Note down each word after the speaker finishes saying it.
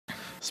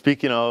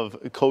Speaking of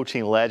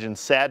coaching legends,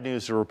 sad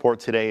news to report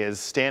today is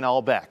Stan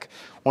Albeck,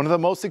 one of the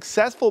most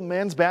successful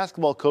men's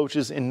basketball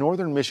coaches in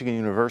Northern Michigan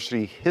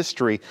University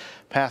history,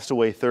 passed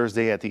away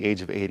Thursday at the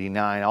age of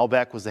 89.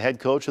 Albeck was the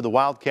head coach of the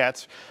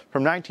Wildcats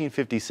from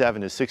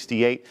 1957 to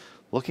 68.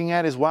 Looking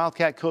at his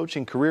Wildcat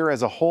coaching career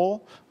as a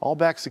whole,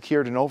 Albeck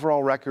secured an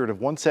overall record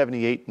of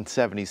 178 and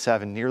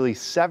 77, nearly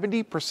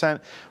 70%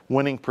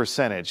 winning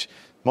percentage.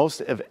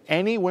 Most of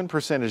any win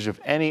percentage of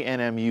any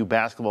NMU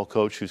basketball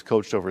coach who's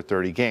coached over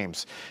 30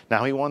 games.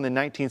 Now, he won the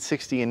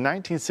 1960 and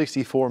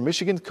 1964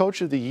 Michigan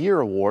Coach of the Year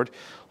award.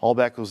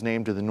 Albeck was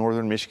named to the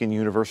Northern Michigan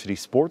University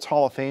Sports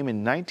Hall of Fame in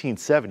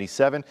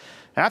 1977.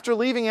 After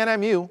leaving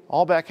NMU,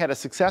 Albeck had a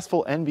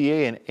successful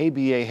NBA and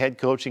ABA head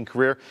coaching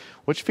career,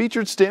 which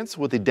featured stints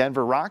with the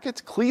Denver Rockets,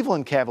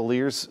 Cleveland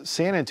Cavaliers,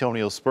 San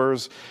Antonio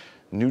Spurs,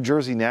 New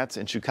Jersey Nets,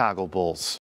 and Chicago Bulls.